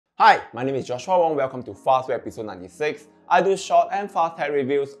Hi, my name is Joshua Wong. Welcome to Fastway episode 96. I do short and fast tech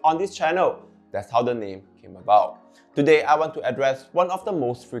reviews on this channel. That's how the name came about. Today, I want to address one of the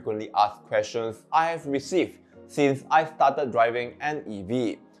most frequently asked questions I have received since I started driving an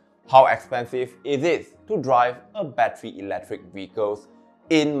EV. How expensive is it to drive a battery electric vehicle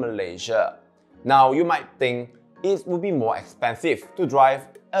in Malaysia? Now, you might think it would be more expensive to drive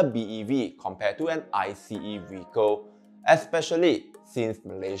a BEV compared to an ICE vehicle, especially since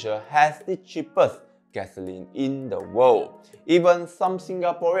Malaysia has the cheapest gasoline in the world. Even some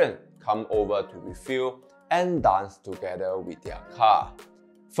Singaporeans come over to refuel and dance together with their car.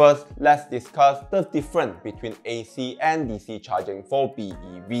 First, let's discuss the difference between AC and DC charging for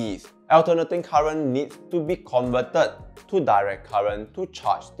BEVs. Alternating current needs to be converted to direct current to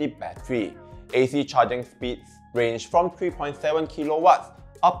charge the battery. AC charging speeds range from 3.7 kilowatts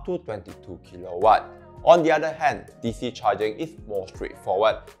up to 22 kilowatts. On the other hand, DC charging is more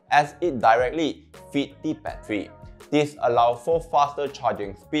straightforward as it directly feeds the battery. This allows for faster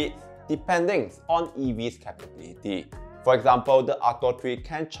charging speeds depending on EV's capability. For example, the ATTO 3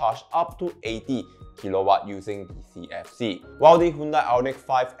 can charge up to 80 kW using DCFC, while the Hyundai Ioniq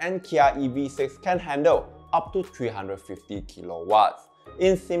 5 and Kia EV6 can handle up to 350 kW.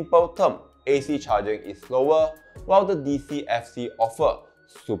 In simple terms, AC charging is slower, while the DCFC offers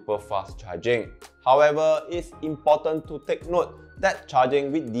super fast charging. However, it's important to take note that charging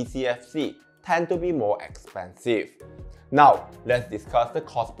with DCFC tend to be more expensive. Now, let's discuss the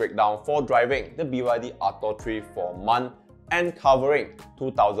cost breakdown for driving the BYD ATTO 3 for a month and covering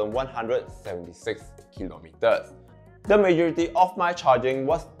 2,176 kilometers. The majority of my charging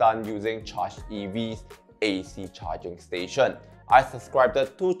was done using Charge EV's AC charging station. I subscribed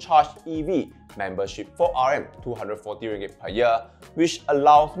to Charge EV membership for RM240 per year, which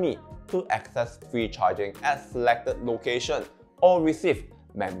allows me to access free charging at selected locations or receive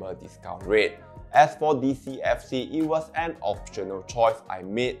member discount rate. As for DCFC, it was an optional choice I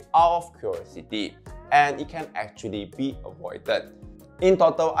made out of curiosity, and it can actually be avoided. In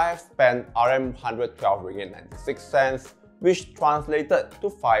total, I have spent RM112.96, which translated to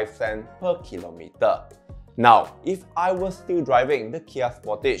 5 cents per kilometer. Now, if I was still driving the Kia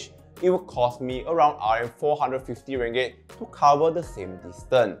Sportage, it would cost me around RM450 to cover the same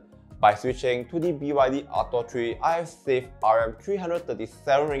distance. By switching to the BYD ATTO 3, I have saved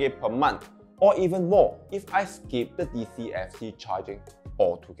RM337 per month, or even more if I skip the DCFC charging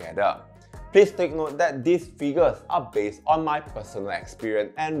altogether. Please take note that these figures are based on my personal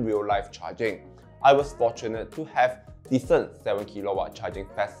experience and real-life charging. I was fortunate to have decent 7 kW charging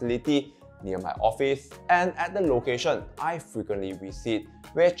facility near my office and at the location I frequently visit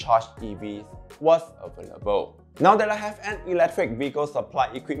where Charge EVs was available. Now that I have an electric vehicle supply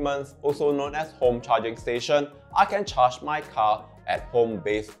equipment, also known as home charging station, I can charge my car at home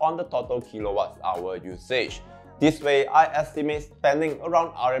based on the total kilowatt-hour usage. This way, I estimate spending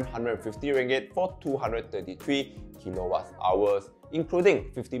around RM150 for 233 kilowatt-hours,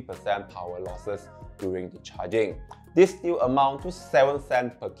 including 15% power losses during the charging. This still amounts to 7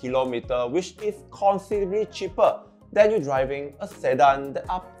 cents per kilometer, which is considerably cheaper than you driving a sedan that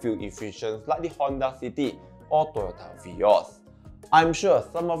are fuel efficient like the Honda City or Toyota Vios. I'm sure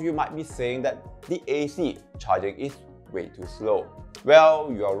some of you might be saying that the AC charging is way too slow.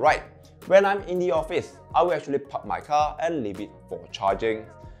 Well, you're right. When I'm in the office, I will actually park my car and leave it for charging.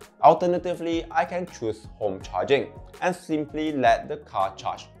 Alternatively, I can choose home charging and simply let the car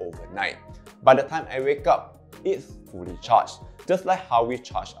charge overnight. By the time I wake up, it's fully charged, just like how we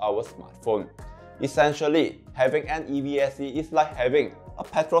charge our smartphone. Essentially, having an EVSE is like having a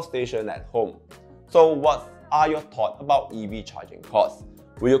petrol station at home. So what are your thoughts about EV charging costs?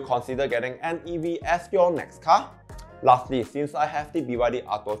 Will you consider getting an EV as your next car? Lastly, since I have the BYD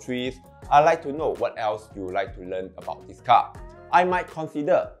ATTO 3s, I'd like to know what else you would like to learn about this car. I might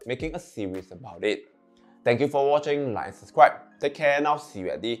consider making a series about it. Thank you for watching, like and subscribe. Take care and I'll see you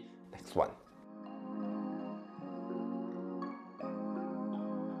at the next one.